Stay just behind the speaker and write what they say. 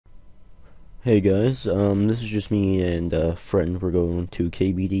Hey guys, this is just me and a friend. We're going to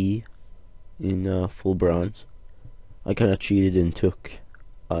KBD in full bronze. I kind of cheated and took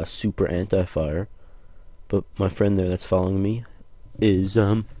super anti-fire, but my friend there that's following me is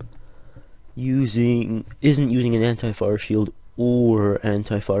isn't using an anti-fire shield or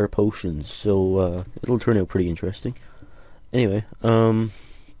anti-fire potions, so it'll turn out pretty interesting. Anyway,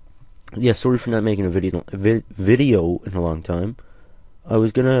 yeah, sorry for not making a video in a long time. I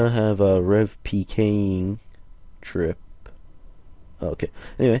was gonna have a Rev PKing trip. Okay.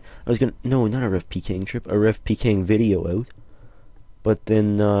 Anyway, I was gonna no, not a Rev PKing trip, a Rev PKing video out. But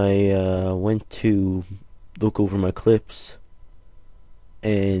then I went to look over my clips,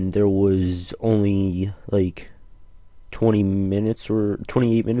 and there was only like 20 minutes or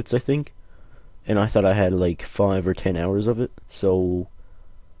 28 minutes, I think. And I thought I had like 5 or 10 hours of it, so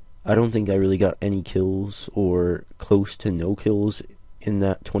I don't think I really got any kills or close to no kills in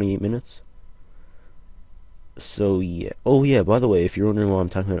that 28 minutes. So yeah. Oh yeah. By the way, if you're wondering why I'm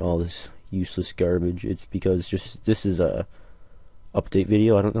talking about all this useless garbage, it's because just this is a update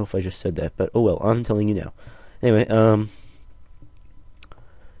video. I don't know if I just said that, but oh well. I'm telling you now. Anyway,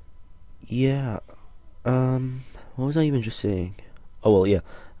 yeah. What was I even just saying? Oh well, yeah.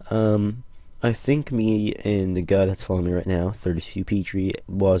 Um, I think me and the guy that's following me right now, 32 Petrie,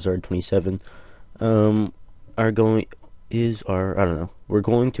 Wazard 27, um, are going I don't know. We're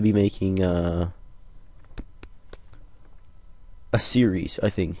going to be making a series, I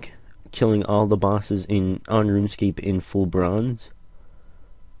think, killing all the bosses in on RuneScape in full bronze.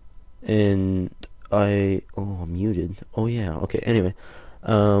 And I'm muted. Oh yeah, okay. Anyway,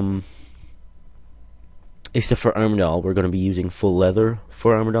 um, except for Armadal, we're going to be using full leather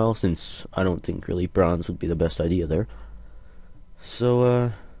for Armadal since I don't think really bronze would be the best idea there.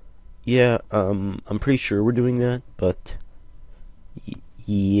 So yeah, I'm pretty sure we're doing that, but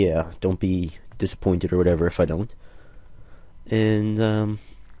yeah, don't be disappointed or whatever if I don't. And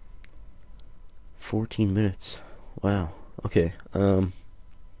 14 minutes. Wow. Okay.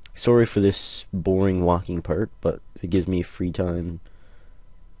 Sorry for this boring walking part, but it gives me free time.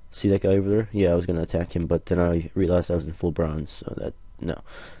 See that guy over there? Yeah, I was gonna attack him, but then I realized I was in full bronze, so that no.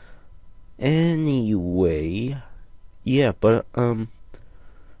 Anyway, yeah, but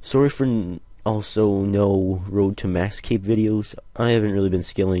sorry for also no Road to Max Cape videos. I haven't really been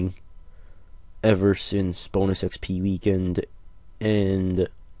skilling ever since bonus XP weekend, and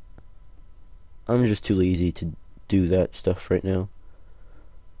I'm just too lazy to do that stuff right now.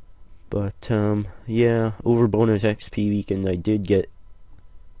 But yeah, over bonus XP weekend, I did get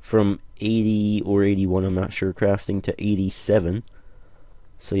from 80 or 81, I'm not sure, crafting to 87.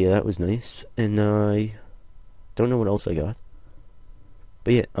 So yeah, that was nice. And I don't know what else I got.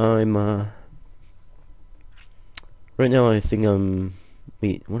 But yeah, I'm right now I think I'm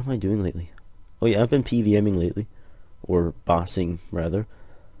wait, what am I doing lately? Oh yeah, I've been PVMing lately, or bossing rather.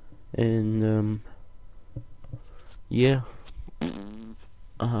 And yeah.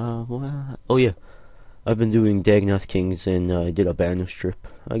 Oh yeah, I've been doing Dagnauth Kings, and I did a Banus trip.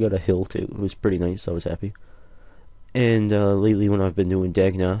 I got a hill too. It was pretty nice. I was happy. And lately, when I've been doing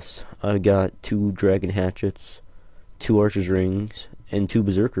Dagnauths, I got 2 Dragon Hatchets, 2 Archer's Rings, and 2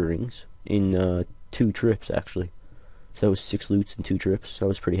 Berserker Rings in 2 trips, actually. So that was 6 loots in 2 trips. I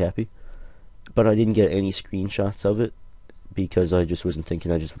was pretty happy. But I didn't get any screenshots of it because I just wasn't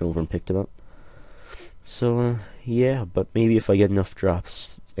thinking. I just went over and picked them up. So, yeah, but maybe if I get enough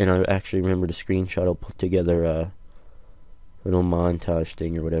drops and I actually remember the screenshot, I'll put together a little montage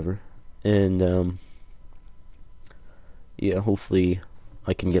thing or whatever. And, yeah, hopefully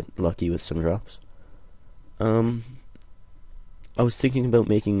I can get lucky with some drops. Um, I was thinking about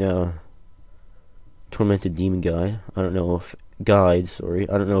making a Tormented Demon guy. I don't know if guide, sorry.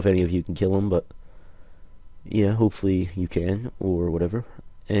 I don't know if any of you can kill him, but yeah, hopefully you can or whatever.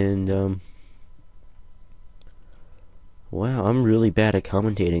 And wow, I'm really bad at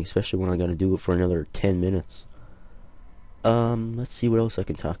commentating, especially when I gotta do it for another 10 minutes. Let's see what else I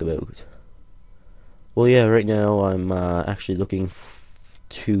can talk about. Well, yeah, right now I'm actually looking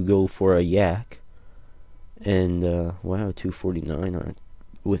to go for a yak. And, wow, 249 on it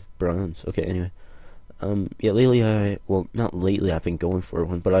with bronze. Okay, anyway. Yeah, lately well, not lately I've been going for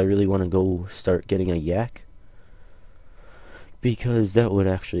one, but I really want to go start getting a yak. Because that would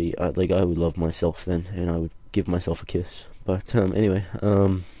actually, like, I would love myself then, and I would give myself a kiss. But, anyway,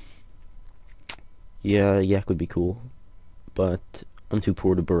 yeah, yak would be cool. But I'm too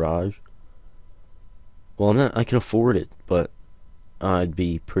poor to barrage. Well, I can afford it, but I'd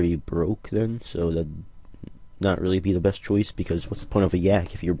be pretty broke then, so that'd not really be the best choice, because what's the point of a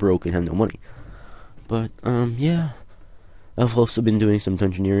yak if you're broke and have no money? But, yeah. I've also been doing some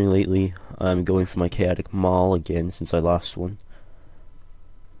dungeoneering lately. I'm going for my chaotic maul again since I lost one,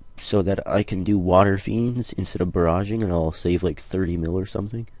 so that I can do water fiends instead of barraging, and I'll save like 30 mil or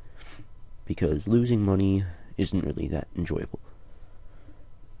something, because losing money isn't really that enjoyable.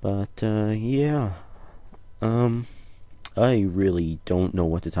 But yeah, I really don't know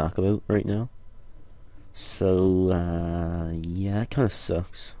what to talk about right now. So yeah, that kind of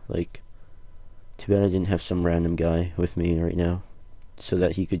sucks. Like, too bad I didn't have some random guy with me right now, so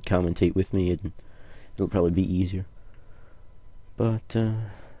that he could commentate with me, and it'll probably be easier. But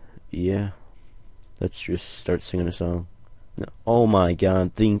yeah, let's just start singing a song. Oh my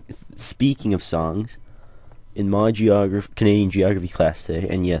god! Speaking of songs, in my Canadian geography class today,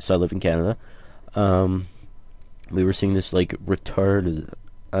 and yes, I live in Canada. We were singing this like retarded.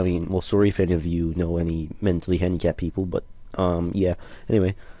 I mean, well, sorry if any of you know any mentally handicapped people, but yeah.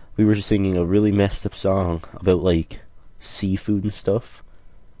 Anyway, we were just singing a really messed up song about like seafood and stuff.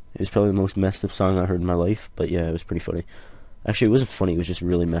 It was probably the most messed up song I heard in my life, but yeah, it was pretty funny. Actually, it wasn't funny. It was just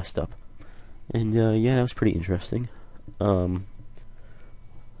really messed up, and yeah, it was pretty interesting. What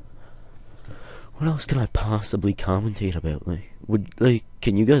else can I possibly commentate about?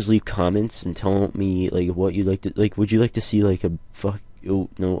 Can you guys leave comments and tell me like what you'd like to like? Would you like to see like a fuck? Oh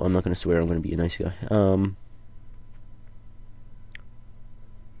no, I'm not gonna swear. I'm gonna be a nice guy.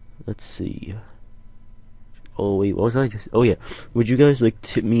 Let's see. Oh wait, what was I just? Oh yeah, would you guys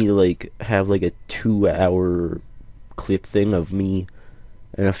like me to like have like a 2-hour clip thing of me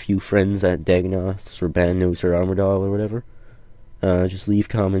and a few friends at Dagonoths or Bandos or Armordal or whatever? Just leave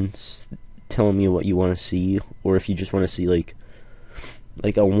comments telling me what you want to see, or if you just want to see like a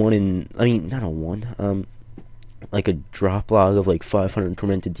not a one, like a drop log of like 500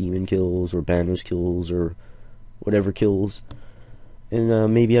 tormented demon kills or Bandos kills or whatever kills,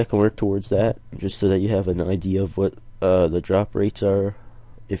 and maybe I can work towards that just so that you have an idea of what the drop rates are,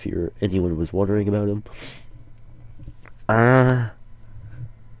 if anyone was wondering about them.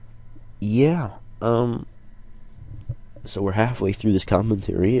 Yeah. So we're halfway through this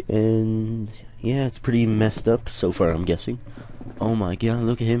commentary, and yeah, it's pretty messed up so far, I'm guessing. Oh my god,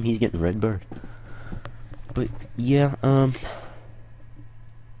 look at him, he's getting red barred. But yeah,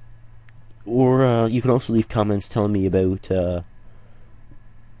 or you can also leave comments telling me about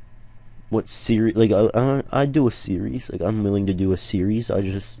what series. Like I'd do a series. Like, I'm willing to do a series.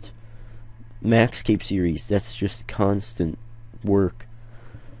 Max Cape series. That's just constant work,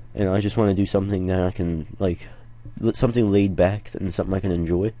 and I just want to do something that I can like. Something laid back and something I can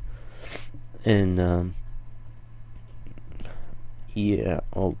enjoy. And yeah.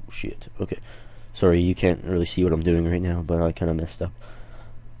 Oh shit. Okay. Sorry, you can't really see what I'm doing right now, but I kind of messed up.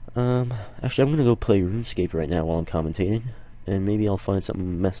 Actually, I'm gonna go play RuneScape right now while I'm commentating, and maybe I'll find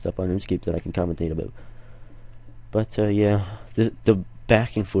something messed up on RuneScape that I can commentate about. But yeah, the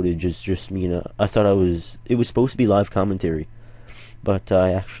backing footage is just me. I thought it was supposed to be live commentary, but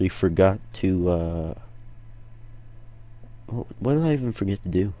I actually forgot to. What did I even forget to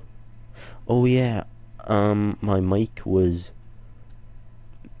do? Oh yeah, my mic was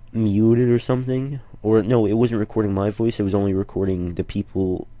muted or something, or no, it wasn't recording my voice. It was only recording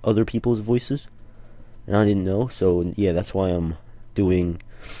other people's voices, and I didn't know. So yeah, that's why I'm doing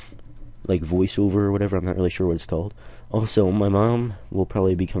like voiceover or whatever. I'm not really sure what it's called. Also, my mom will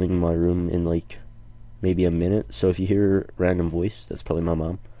probably be coming in my room in like maybe a minute. So if you hear random voice, that's probably my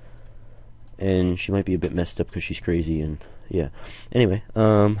mom, and she might be a bit messed up because she's crazy and. Yeah. Anyway,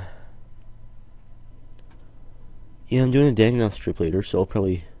 yeah, I'm doing a Dagonoth trip later, so I'll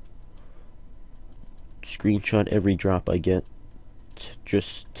probably screenshot every drop I get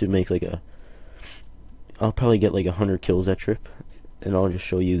just to make like I'll probably get like 100 kills that trip, and I'll just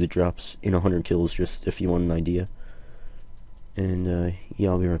show you the drops in 100 kills just if you want an idea. And yeah,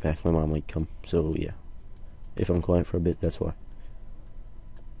 I'll be right back. My mom might come, so yeah. If I'm quiet for a bit, that's why.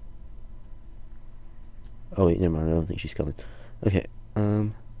 Oh wait, never mind, I don't think she's coming. Okay,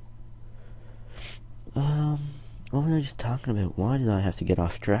 what was I just talking about? Why did I have to get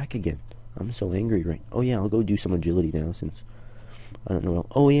off track again? I'm so angry right. Oh yeah, I'll go do some agility now since I don't know.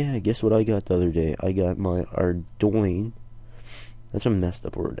 Oh yeah, guess what I got the other day? I got my Ardoin. That's a messed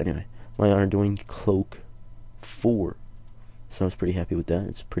up word. Anyway, my Ardoin Cloak 4. So I was pretty happy with that.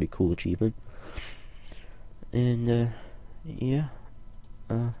 It's a pretty cool achievement. And yeah.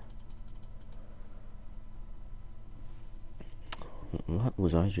 What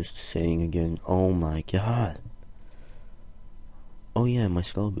was I just saying again? Oh my god. Oh yeah, my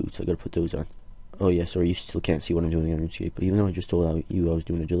skull boots. I gotta put those on. Oh yeah, sorry, you still can't see what I'm doing on RuneScape, but even though I just told you I was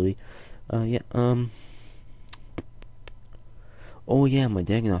doing agility. Yeah, oh yeah, my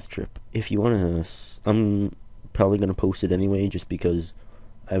Dagonoth trip. If you wanna, I'm probably gonna post it anyway, just because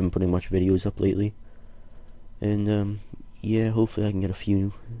I haven't putting much videos up lately. And yeah, hopefully I can get a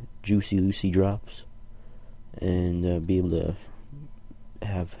few juicy Lucy drops and be able to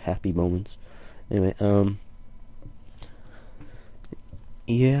have happy moments. Anyway,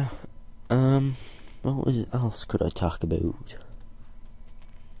 yeah, what else could I talk about?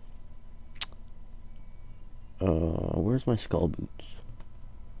 Where's my skull boots?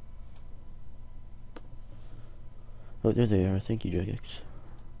 Oh, there they are. Thank you, Jagex.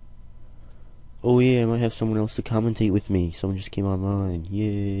 Oh yeah, I might have someone else to commentate with me. Someone just came online.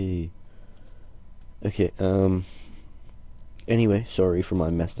 Yay. Okay, anyway, sorry for my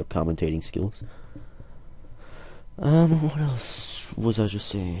messed up commentating skills. What else was I just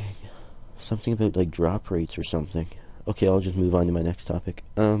saying? Something about, like, drop rates or something. Okay, I'll just move on to my next topic.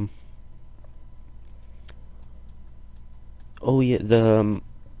 Oh yeah,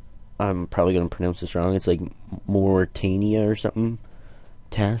 I'm probably gonna pronounce this wrong. It's like Mauritania or something.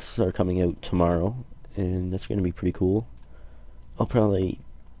 Tasks are coming out tomorrow, and that's gonna be pretty cool. I'll probably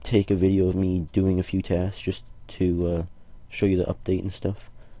take a video of me doing a few tasks just to show you the update and stuff.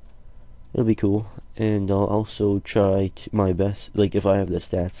 It'll be cool, and I'll also try my best. Like, if I have the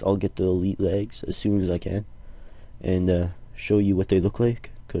stats, I'll get the elite legs as soon as I can, and show you what they look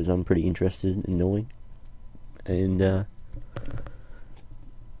like, because I'm pretty interested in knowing. And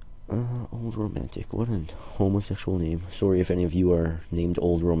Old Romantic, what a homosexual name. Sorry if any of you are named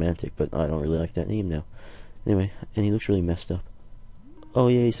Old Romantic, but I don't really like that name now. Anyway, and he looks really messed up. Oh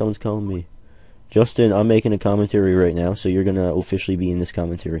yay, someone's calling me. Justin, I'm making a commentary right now, so you're gonna officially be in this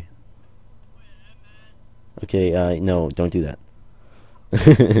commentary. Okay, no, don't do that.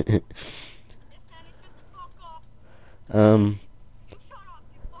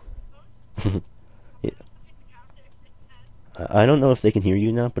 Yeah. I don't know if they can hear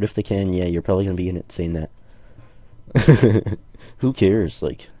you now, but if they can, yeah, you're probably gonna be in it saying that. Who cares,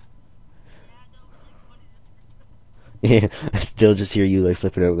 like... Yeah, I still just hear you, like,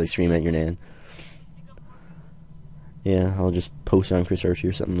 flipping out, like, screaming at your nan. Yeah, I'll just post on Chris Archie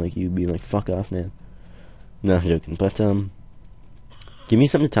or something, like, you being like, fuck off, man. No, I'm joking, but, give me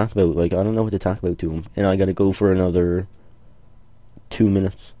something to talk about. Like, I don't know what to talk about to him, and I gotta go for another 2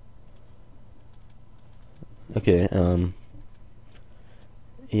 minutes. Okay,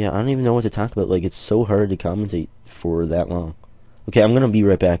 yeah, I don't even know what to talk about. Like, it's so hard to commentate for that long. Okay, I'm gonna be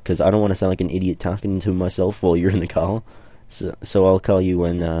right back, because I don't want to sound like an idiot talking to myself while you're in the call. So I'll call you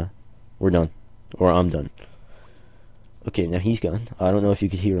when, we're done. Or I'm done. Okay, now he's gone. I don't know if you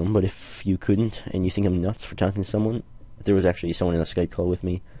could hear him, but if you couldn't, and you think I'm nuts for talking to someone, there was actually someone in a Skype call with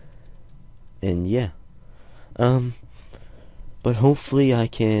me. And yeah. But hopefully I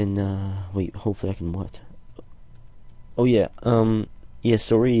can, wait, hopefully I can what? Oh yeah, yeah,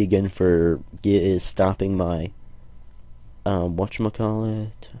 sorry again for stopping my,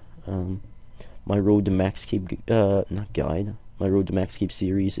 whatchamacallit, my Road to Max Cape, not guide, my Road to Max Cape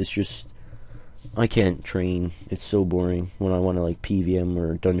series. It's just, I can't train. It's so boring when I want to, like, PVM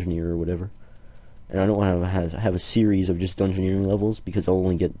or Dungeoneer or whatever. And I don't want to have a series of just Dungeoneering levels, because I'll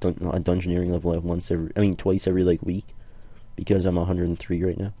only get a Dungeoneering level twice every, like, week, because I'm 103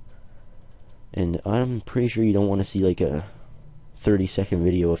 right now. And I'm pretty sure you don't want to see, like, a 30-second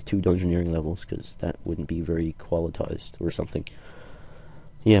video of 2 Dungeoneering levels, because that wouldn't be very qualitized or something.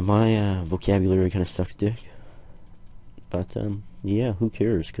 Yeah, my vocabulary kind of sucks dick. But, yeah, who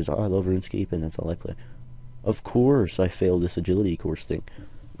cares, because I love RuneScape and that's all I play. Of course I failed this agility course thing.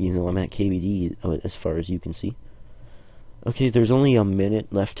 You know, I'm at KBD as far as you can see. Okay, there's only a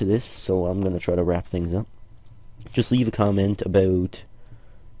minute left to this, so I'm going to try to wrap things up. Just leave a comment about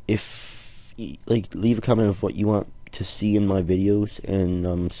leave a comment of what you want to see in my videos, and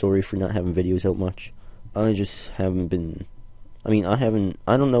I'm sorry for not having videos out much. I just haven't been, I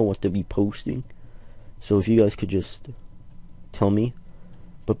don't know what to be posting, so if you guys could just tell me,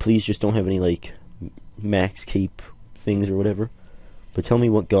 but please just don't have any, like, Max Cape things or whatever, but tell me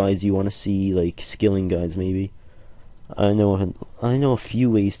what guides you want to see, like, skilling guides maybe. I know a few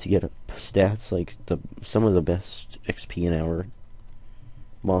ways to get stats, like some of the best XP an hour,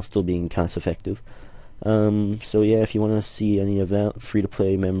 while still being cost effective. So yeah, if you want to see any of that, free to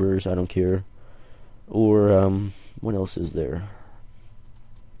play members, I don't care. Or what else is there?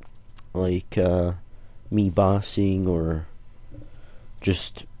 Like me bossing, or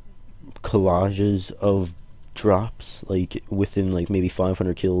just collages of drops, like within, like, maybe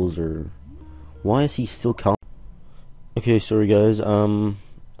 500 kills. Or why is he still calling? Okay, sorry guys, I don't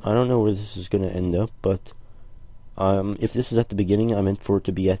know where this is gonna end up, but if this is at the beginning, I meant for it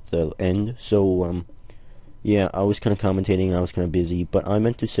to be at the end. So yeah, I was kind of commentating, I was kind of busy, but I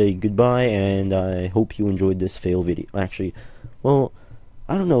meant to say goodbye, and I hope you enjoyed this fail video. Actually, well,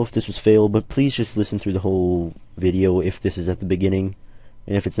 I don't know if this was fail, but please just listen through the whole video if this is at the beginning.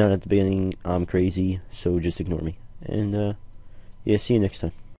 And if it's not at the beginning, I'm crazy, so just ignore me. And, yeah, see you next time.